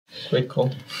Great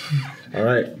call. All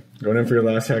right, going in for your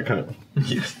last haircut.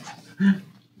 Yes.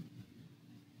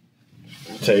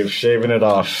 Shaving it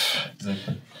off.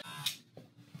 Exactly.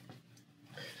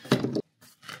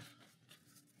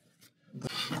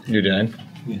 You're done?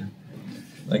 Yeah.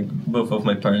 Like both of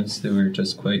my parents, they were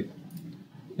just quite,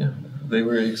 yeah, they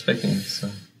were expecting it, so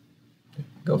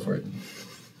go for it.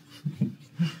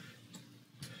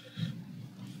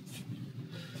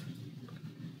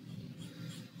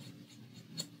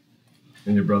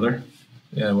 And your brother?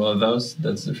 Yeah, well, that's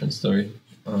a different story.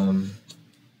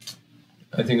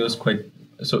 I think it was quite.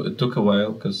 So it took a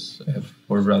while because I have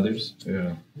 4 brothers.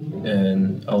 Yeah.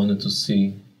 And I wanted to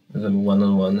see them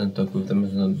one-on-one and talk with them,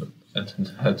 and I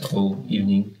had all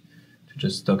evening to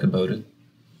just talk about it.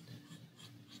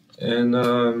 And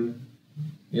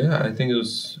yeah, I think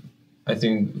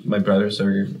my brothers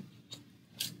are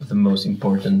the most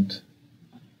important,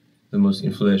 the most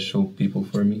influential people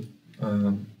for me.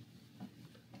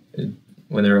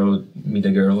 Whenever I would meet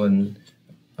a girl and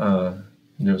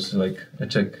there was like a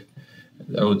check,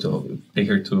 I would take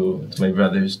her to my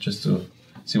brothers just to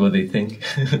see what they think.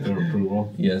 Their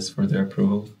approval? Yes, for their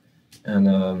approval.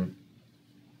 And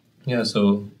yeah,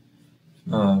 so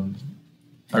I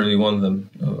really want them.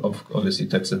 Obviously,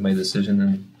 to accept my decision,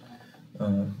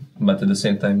 and but at the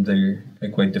same time, they're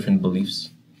quite different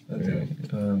beliefs. Yeah.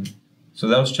 So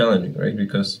that was challenging, right?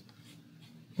 Because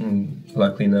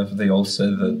luckily enough, they all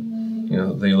said that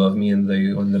they love me and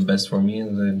they want the best for me,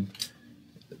 and then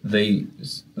they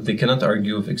cannot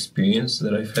argue with experience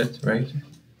that I've had, right?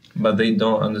 But they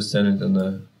don't understand it on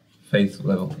a faith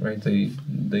level, right? They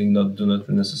do not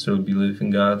necessarily believe in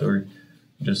God, or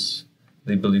just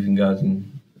they believe in God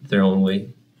in their own way,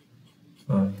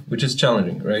 which is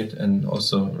challenging, right? And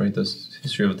also, right, the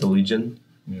history of the Legion,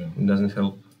 it doesn't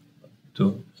help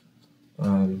too.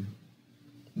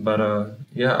 But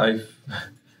yeah,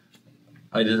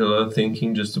 I did a lot of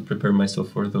thinking just to prepare myself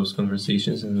for those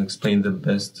conversations and explain the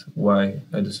best why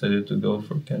I decided to go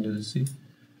for candidacy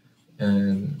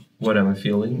and what I'm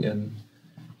feeling, and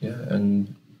yeah,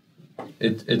 and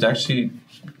it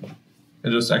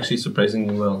was actually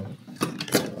surprisingly well.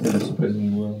 It was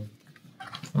surprisingly well.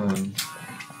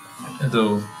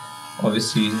 Though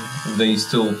obviously they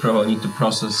still probably need to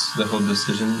process the whole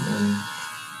decision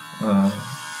and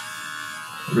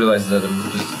realize that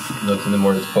I'm just not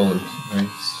anymore at Poland, right?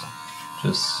 It's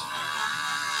just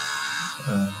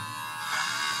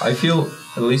I feel,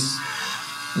 at least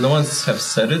no one's have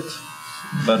said it,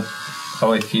 but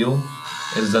how I feel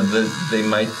is that they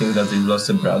might think that they lost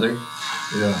a brother.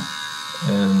 Yeah.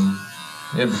 And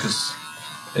yeah, because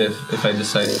if I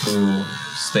decide to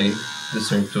stay,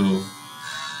 decide to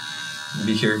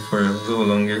be here for a little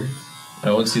longer,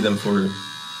 I won't see them for a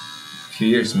few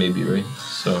years maybe, right?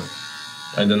 So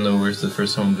I don't know where's the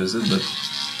first home visit, but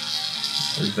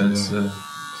that's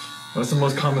that's the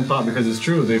most common thought, because it's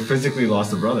true. They physically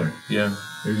lost a brother. Yeah.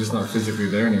 They're just not physically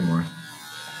there anymore.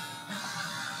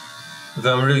 But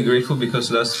I'm really grateful,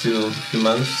 because last few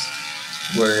months,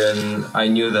 wherein I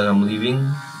knew that I'm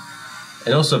leaving,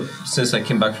 and also since I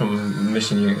came back from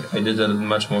mission year, I did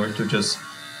much more to just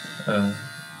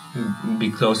be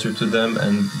closer to them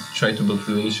and try to build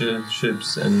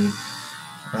relationships and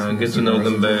get to know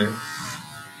them better.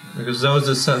 Because that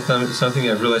was something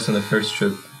I realized on the first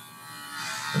trip,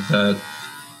 that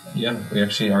yeah, we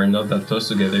actually are not that close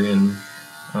together, and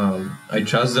I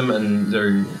trust them, and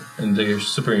they're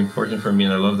super important for me,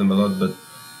 and I love them a lot. But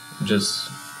just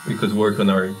we could work on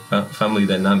our family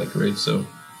dynamic, right? So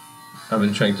I've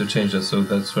been trying to change that. So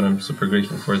that's what I'm super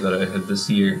grateful for, that I had this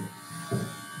year,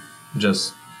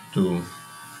 just to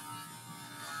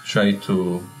try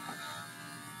to,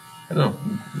 I don't know,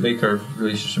 make our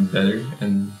relationship better.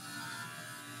 And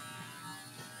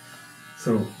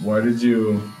so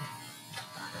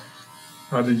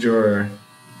how did your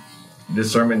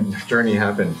discernment journey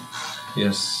happen?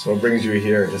 yes. What brings you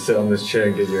here to sit on this chair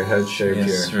and get your head shaved here?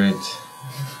 Yes, right.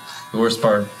 The worst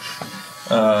part.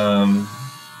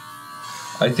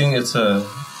 I think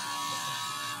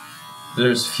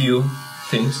there's few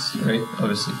things, right?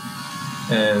 Obviously.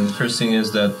 And first thing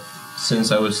is that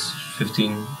since I was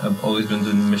 15, I've always been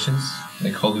doing missions,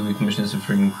 like Holy Week missions in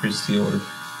Freedom Christi or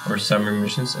summer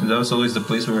missions. And that was always the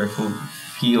place where I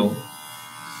feel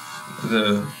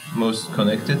the most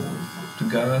connected to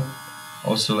God.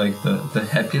 Also like the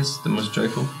happiest, the most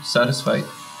joyful, satisfied.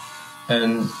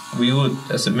 And we would,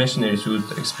 as missionaries, we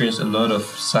would experience a lot of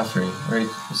suffering, right?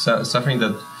 Suffering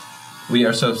that we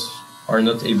ourselves are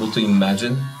not able to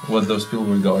imagine what those people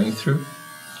were going through.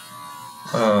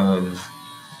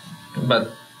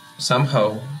 But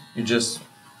somehow you just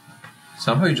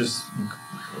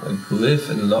like live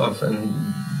and love,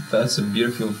 and that's a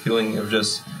beautiful feeling of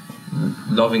just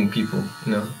loving people,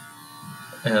 you know.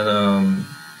 And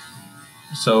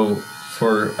so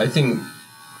for, I think,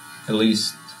 at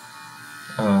least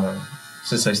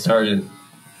since I started,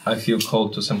 I feel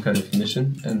called to some kind of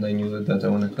mission, and I knew that I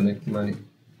want to connect my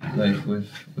life with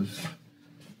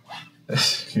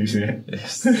Can you see it?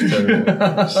 Yes. Would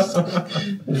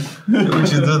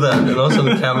you do that? And also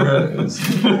the camera.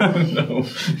 No,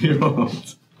 you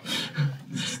won't.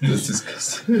 That's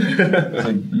disgusting.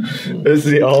 This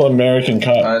is the all-American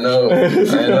cut. I know.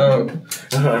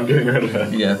 I'm getting rid of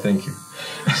that. Yeah, thank you.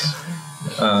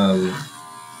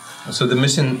 So the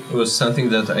mission was something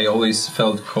that I always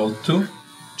felt called to,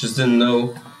 just didn't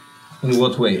know in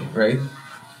what way, right?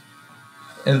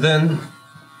 And then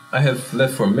I have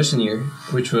left for mission year,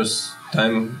 which was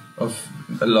time of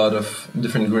a lot of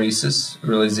different graces,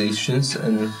 realizations,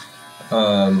 and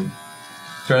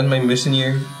throughout my mission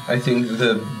year, I think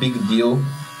the big deal,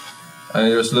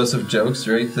 there was lots of jokes,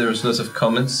 right? There was lots of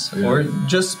comments, or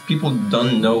just people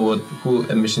don't know who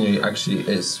a missionary actually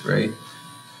is, right?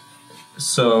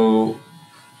 So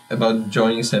about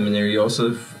joining seminary,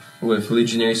 also with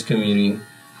Legionaries community.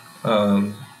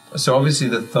 So obviously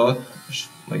the thought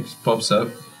pops up,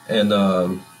 and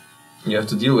you have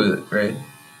to deal with it, right?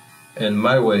 And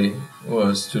my way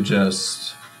was to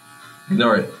just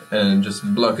ignore it and just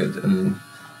block it and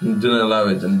do not allow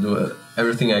it, and do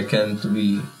everything I can to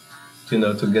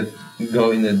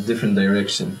go in a different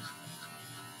direction.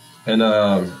 And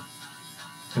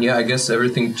yeah, I guess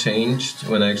everything changed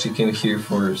when I actually came here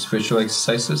for spiritual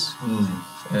exercises.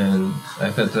 And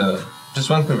I've had just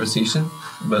one conversation,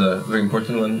 but a very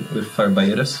important one, with Father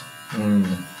Bayeras,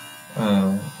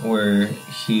 where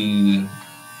he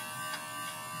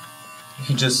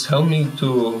just helped me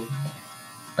to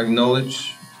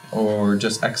acknowledge or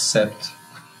just accept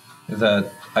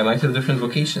that I might have different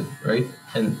vocation, right?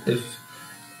 And if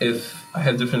I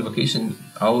have different vocation,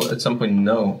 I'll at some point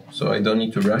know, so I don't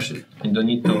need to rush it. I don't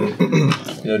need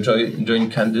to join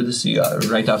candidacy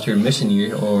right after mission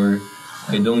year, or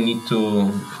I don't need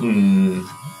to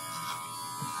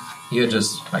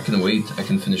I can wait, I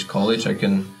can finish college,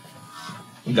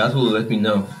 God will let me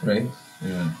know, right?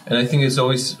 Yeah. And I think it's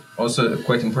always also a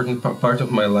quite important part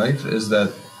of my life is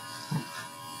that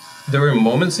there were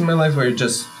moments in my life where I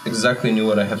just exactly knew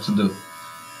what I have to do.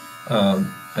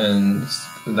 And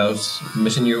that was,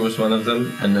 mission year was one of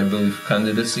them, and I believe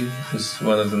candidacy is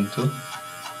one of them too.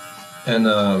 And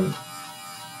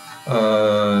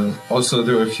also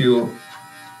there were a few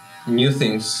new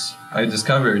things I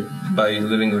discovered by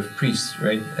living with priests,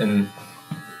 right? And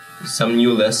some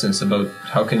new lessons about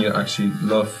how can you actually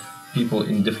love people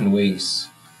in different ways.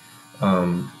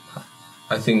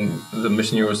 I think the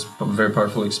mission year was a very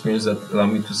powerful experience that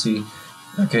allowed me to see,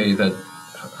 okay, that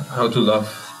how to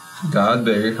love God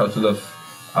better, how to love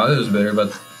others better,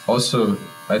 but also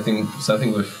I think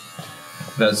something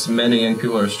that many young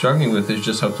people are struggling with is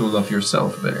just how to love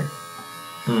yourself better.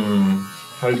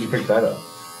 How did you pick that up?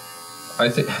 I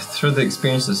think through the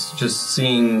experiences, just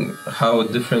seeing how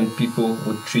different people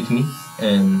would treat me,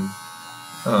 and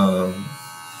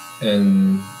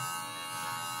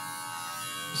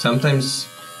sometimes,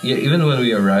 yeah, even when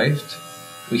we arrived,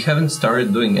 we haven't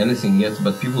started doing anything yet,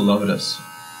 but people loved us.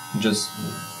 Just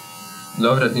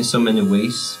loved us in so many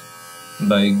ways,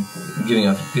 by giving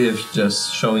us gifts,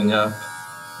 just showing up,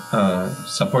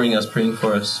 supporting us, praying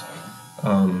for us.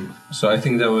 So I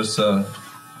think that was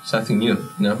something new,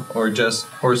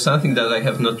 or something that I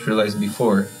have not realized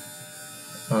before.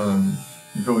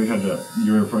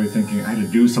 You were probably thinking, I had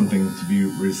to do something to be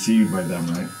received by them,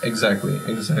 right? Exactly.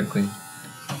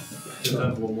 Do you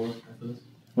have one more after this?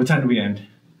 What time do we end?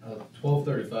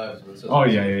 12:35. Oh,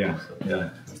 yeah.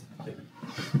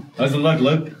 How's the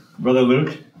look, Brother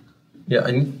Luke? Yeah,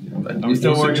 I'm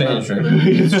still working on it. Right?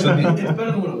 It's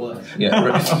better than what it was. Yeah,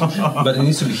 right. But it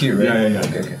needs to be here, right? Yeah.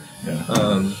 Okay. Yeah.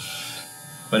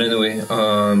 But anyway,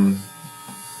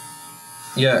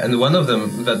 yeah, and one of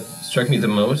them that struck me the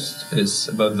most is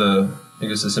about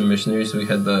because as a missionary, so we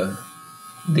had the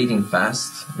dating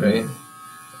fast, right?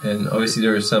 And obviously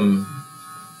there were some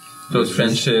close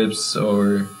friendships,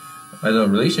 or I don't know,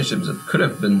 relationships that could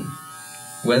have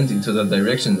went into that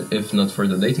direction if not for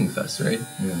the dating fast, right?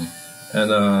 Yeah.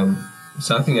 And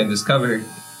something I discovered,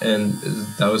 and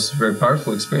that was a very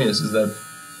powerful experience, is that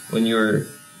when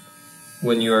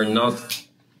you are not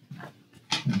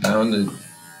bounded,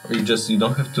 or you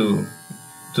don't have to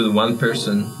the one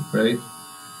person, right?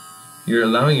 You're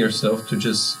allowing yourself to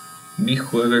just be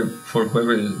whoever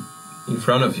is in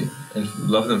front of you and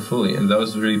love them fully, and that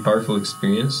was a really powerful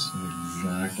experience.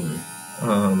 Exactly.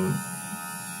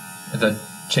 That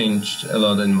changed a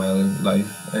lot in my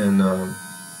life and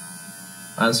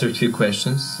answered a few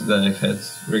questions that I've had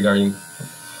regarding,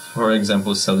 for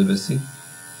example, celibacy.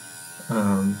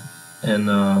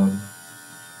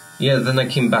 Then I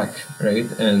came back, right?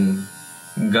 And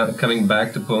coming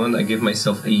back to Poland, I gave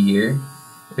myself a year,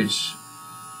 which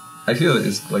I feel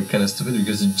is like kind of stupid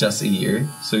because it's just a year,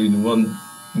 so you won't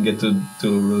get to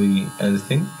do really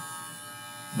anything.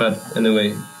 But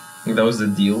anyway, that was the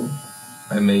deal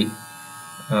I made.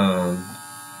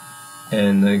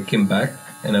 And I came back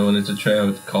and I wanted to try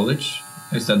out college.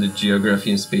 I studied geography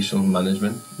and spatial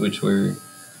management, which were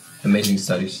amazing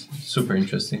studies, super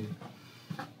interesting.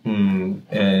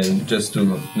 And just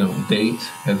to date,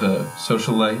 have a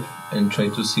social life, and try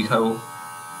to see how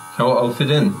I'll fit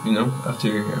in,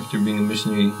 after being a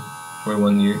missionary for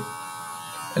 1 year.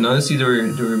 And honestly, there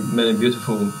were many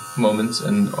beautiful moments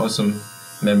and awesome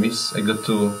memories. I got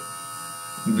to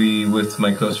be with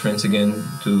my close friends again,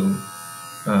 to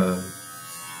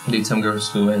date some girls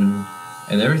too, and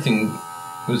everything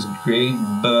was great,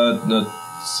 but not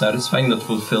satisfying, not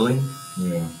fulfilling.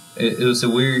 Yeah. It was a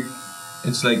weird.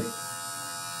 It's like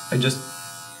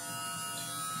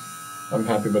I'm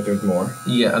happy, but there's more.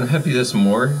 Yeah, I'm happy there's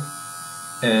more,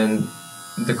 and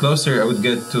the closer I would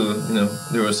get to,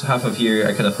 there was half of year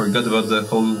I kind of forgot about the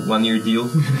whole 1 year deal.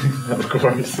 Of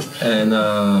course. And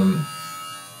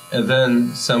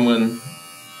then someone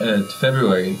at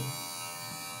February,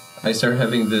 I started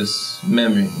having this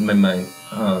memory in my mind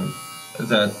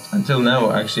that until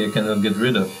now actually I cannot get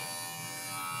rid of.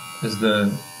 Is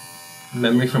the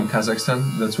memory from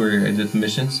Kazakhstan. That's where I did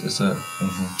missions as a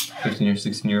 15 or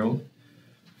 16-year-old.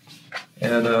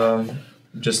 And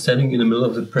just standing in the middle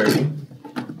of the prairie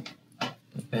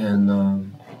and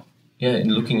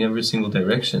and looking every single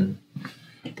direction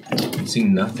and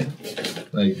seeing nothing,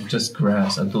 like just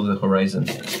grass until the horizon,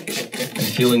 and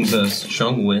feeling the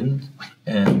strong wind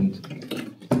and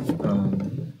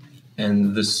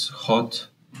this hot,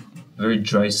 very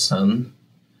dry sun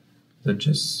that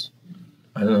just,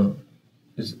 I don't know,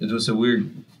 it was a weird,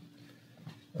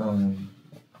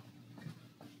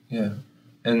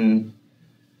 and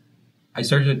I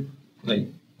started like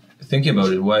thinking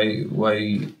about it,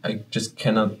 why I just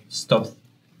cannot stop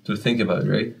to think about it,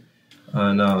 right?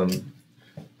 And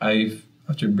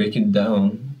after breaking it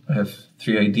down, I have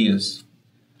 3 ideas.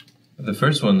 The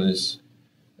first one is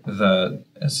that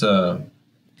that's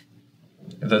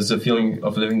the feeling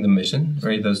of living the mission,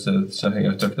 right? That's something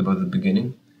I talked about at the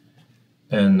beginning.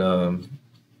 And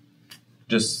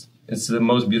it's the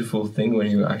most beautiful thing when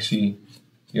you're at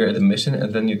the mission,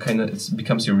 and then it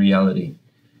becomes your reality.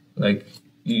 Like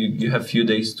you have few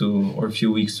days or a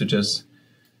few weeks to just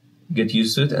get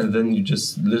used to it, and then you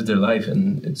just live their life,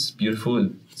 and it's beautiful,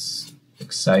 it's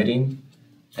exciting,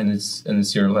 and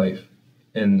it's your life.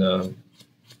 And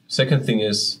second thing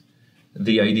is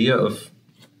the idea of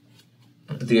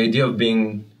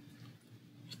being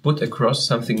put across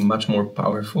something much more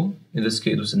powerful. In this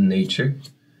case, it was in nature,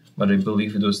 but I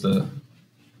believe it was the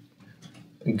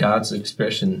God's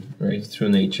expression, right, through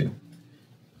nature.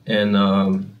 And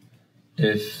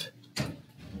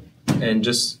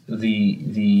just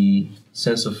the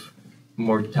sense of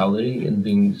mortality and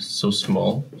being so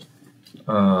small,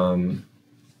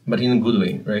 but in a good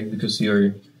way, right? Because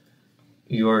you're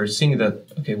seeing that,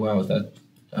 okay, wow, that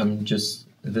I'm just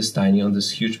this tiny on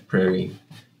this huge prairie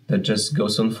that just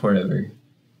goes on forever,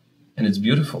 and it's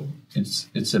beautiful.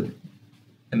 It's a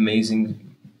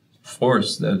amazing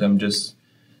force that I'm just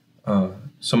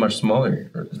so much smaller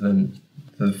than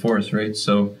the force, right?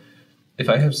 So if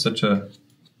I have such a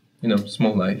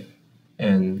small life,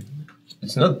 and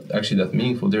it's not actually that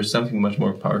meaningful, there's something much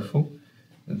more powerful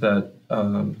that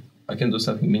I can do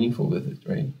something meaningful with it,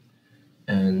 right?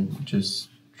 And just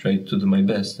try to do my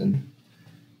best and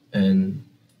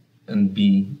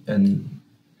be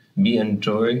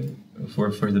enjoy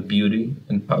for the beauty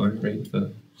and power, right,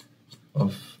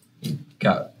 of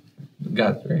God,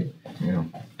 right? Yeah.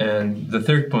 And the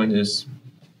third point is,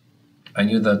 I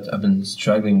knew that I've been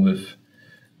struggling with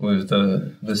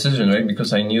the decision, right?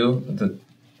 Because I knew that,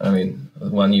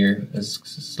 1 year is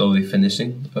slowly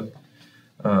finishing up,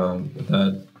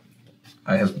 that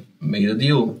I have made a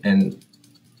deal, and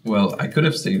well, I could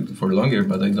have stayed for longer,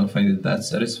 but I don't find it that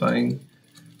satisfying,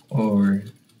 or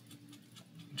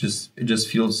it just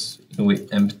feels in a way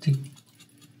empty.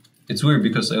 It's weird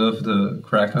because I love the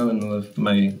Krakow and I love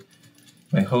my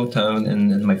hometown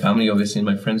and my family, obviously, and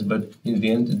my friends, but in the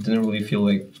end, it didn't really feel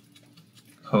like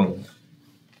home.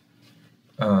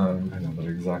 I know that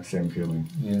exact same feeling.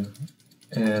 Yeah,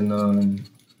 and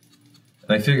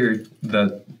I figured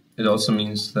that it also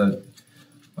means that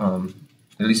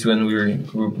at least when we were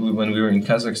in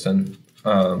Kazakhstan,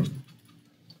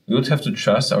 we would have to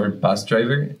trust our bus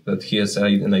driver that he has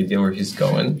an idea where he's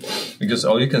going, because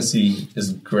all you can see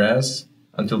is grass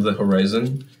until the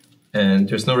horizon, and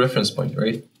there's no reference point,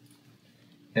 right?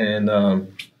 And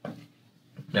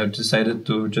I've decided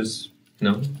to just,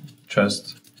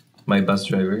 trust my bus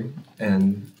driver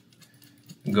and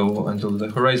go until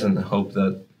the horizon and hope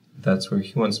that that's where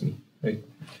he wants me, right?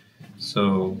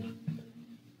 So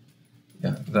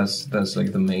yeah, that's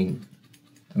like the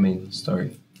main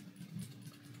story.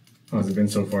 How's it been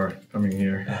so far coming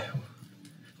here?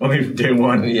 Only day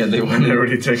one. Yeah, day one. They're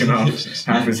already taken off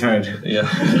half his head. Yeah.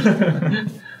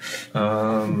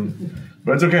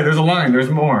 But it's okay. There's a line. There's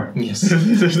more. Yes.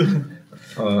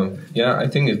 Yeah, I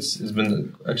think it's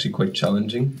been actually quite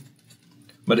challenging,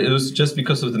 but it was just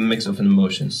because of the mix of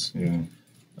emotions. Yeah.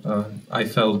 I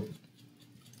thought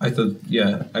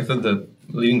that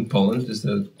leaving Poland is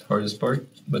the hardest part,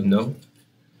 but no,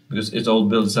 because it all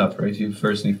builds up, right? You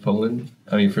first leave Poland.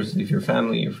 First leave your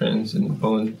family, your friends in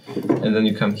Poland, and then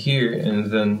you come here, and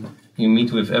then you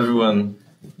meet with everyone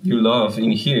you love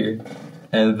in here,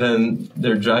 and then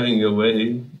they're driving you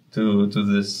away to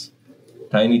this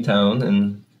tiny town,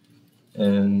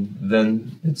 and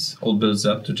then it's all builds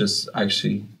up to just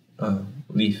actually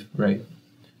leave, right?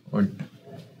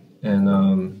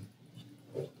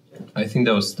 I think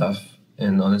that was tough,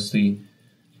 and honestly,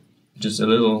 just a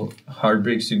little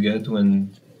heartbreaks you get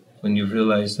when you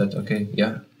realize that, okay,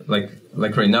 yeah, like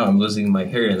right now I'm losing my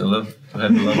hair and I love to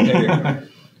have long hair.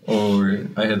 Or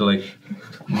I had like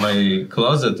my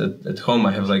closet at home,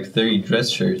 I have like 30 dress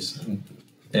shirts,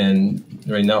 and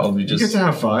right now I'll be just... You get to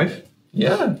have 5.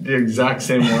 Yeah. The exact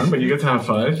same one, but you get to have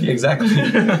 5. Exactly.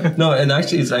 No, and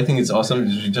actually I think it's awesome.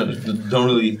 You don't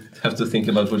really have to think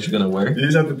about what you're going to wear. You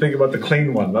just have to think about the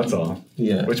clean one, that's all.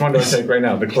 Yeah. Which one do I take right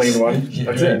now? The clean one? Yeah,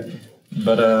 that's right. it.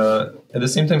 But at the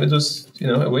same time, it was,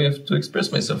 a way to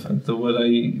express myself and to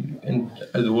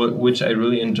which I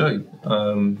really enjoyed.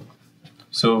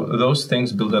 So those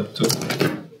things build up too.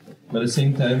 But at the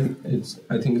same time,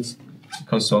 I think it's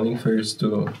consoling first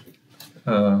to...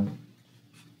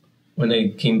 when I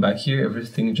came back here,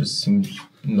 everything just seemed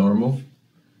normal,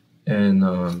 and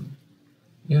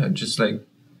just like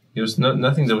it was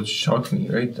nothing that would shock me.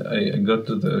 Right? I got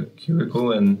to the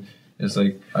cubicle, and it's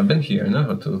like I've been here. I know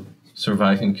how to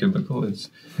survive in cubicle. It's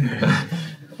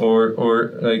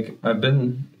or like I've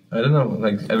been. I don't know.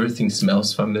 Like everything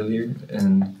smells familiar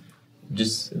and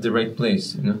just the right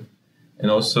place, And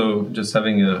also just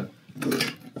having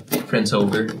friends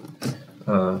over.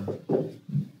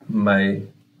 My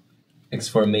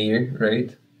ex-for mayor,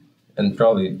 right? And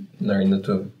probably Narina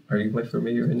too. Are you my for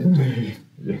mayor in it?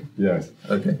 Yeah, yes.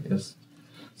 Okay, yes.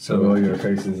 So familiar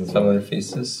faces as well. Familiar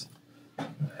faces.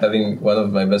 Having one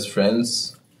of my best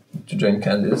friends to join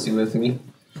candidacy with me,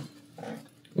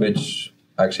 which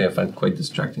actually I find quite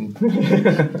distracting. Me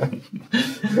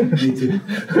too.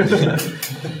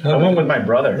 I went with my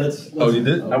brother. Oh, you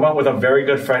did? I went with a very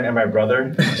good friend and my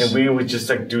brother, and we would just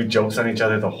like do jokes on each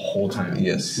other the whole time.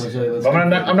 Yes. Marceli, But I'm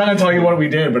not gonna tell you what we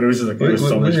did, but it was just like, it was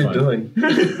so much fun. What are you doing?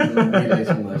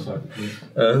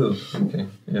 Oh, okay,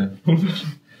 yeah.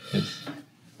 Yes.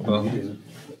 Well,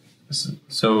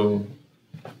 so,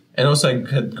 and also I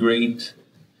had great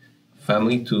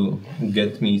family to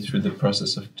get me through the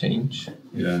process of change.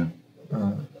 Yeah.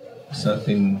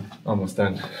 Something Almost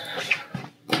done.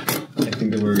 I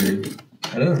think they were,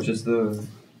 I don't know, just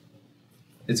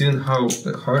it's even hard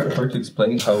to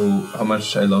explain how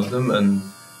much I love them and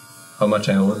how much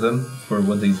I owe them for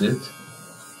what they did,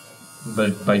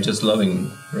 but by just loving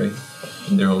me, right,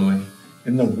 in their own way.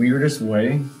 In the weirdest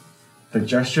way, the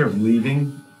gesture of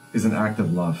leaving is an act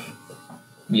of love.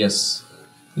 Yes.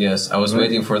 Yes, I was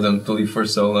waiting for them to leave for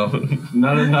so long.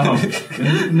 No.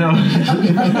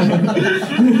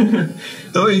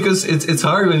 No, because it's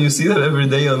hard when you see them every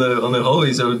day on the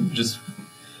hallway. So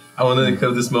I wanted to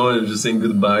have this moment of just saying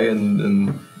goodbye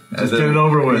and just get it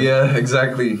over with. Yeah,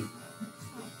 exactly.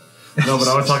 No, but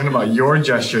I was talking about your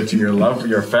gesture to your love,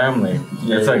 your family.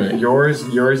 Yeah, it's like right. you're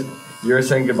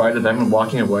saying goodbye to them and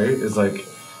walking away is like,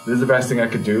 this is the best thing I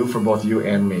could do for both you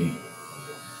and me.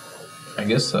 I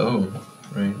guess so.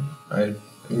 Right. I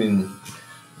mean...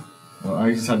 Well,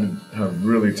 I just had to have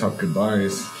really tough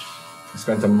goodbyes. I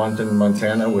spent a month in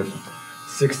Montana with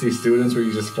 60 students where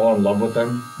you just fall in love with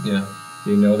them. Yeah.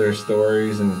 You know their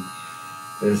stories, and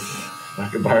that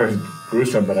goodbye was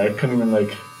gruesome, but I couldn't even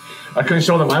I couldn't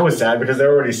show them I was sad because they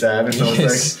were already sad, and so I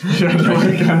was like, you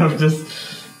know, kind of just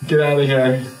get out of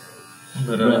here.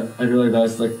 But I feel like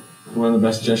that's like one of the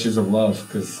best gestures of love,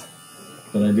 because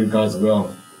that I do God's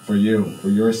will for you, for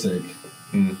your sake.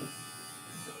 Mm.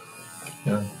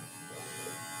 Yeah.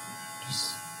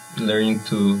 Just learning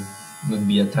to not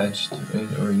be attached, right?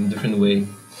 Or in a different way.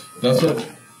 That's what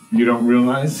you don't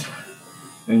realize.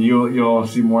 And you'll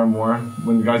see more and more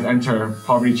when the guys enter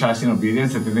poverty, chastity, and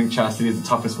obedience, that they think chastity is the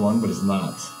toughest one, but it's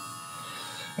not.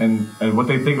 And what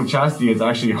they think of chastity is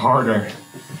actually harder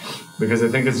because they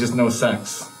think it's just no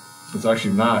sex. It's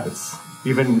actually not. It's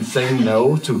even saying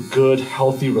no to good,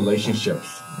 healthy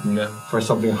relationships for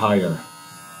something higher,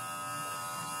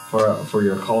 for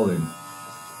your calling.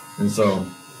 And so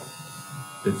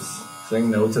it's saying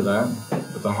no to that.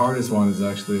 But the hardest one is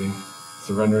actually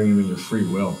surrendering even your free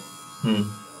will.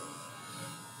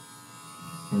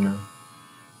 Yeah.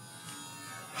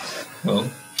 Well.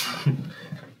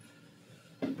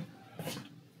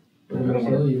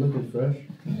 Marceli, you looking fresh?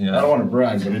 Yeah. I don't want to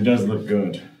brag, but it does look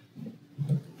good.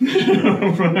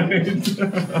 Right.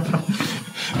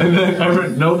 And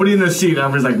then nobody in the seat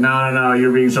ever's like, no,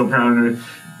 you're being so proud.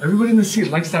 Everybody in the seat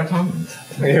likes that comment.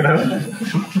 You know?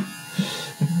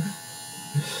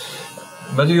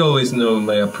 But you always know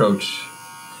my approach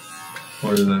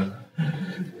for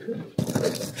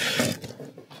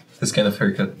this kind of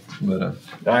haircut. But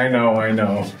I know.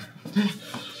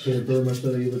 Yeah, Br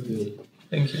Marceli, you look good.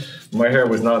 thank you. My hair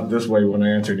was not this way when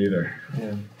I entered either.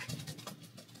 Yeah.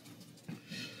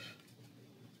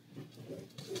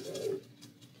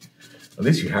 At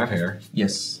least you have hair.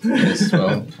 Yes.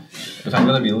 Well, but I'm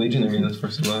gonna be a legionary in the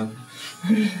first one.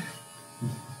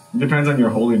 Depends on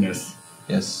your holiness.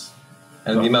 Yes.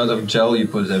 And the amount of gel you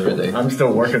put every day. I'm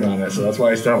still working on it, so that's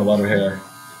why I still have a lot of hair.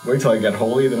 Wait till I get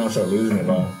holy, then I'll start losing it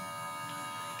all.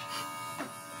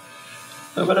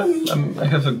 No, but I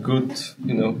have a good,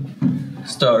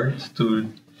 start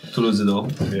to lose it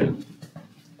all. Yeah.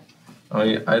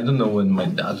 I don't know when my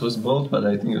dad was bald, but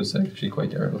I think it was actually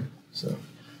quite early. So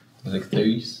it was like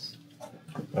 30s.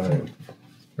 Alright.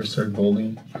 Or start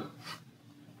balding.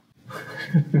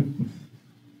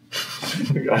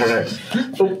 Alright.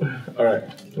 Oh,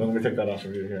 alright. Let me take that off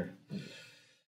of you here.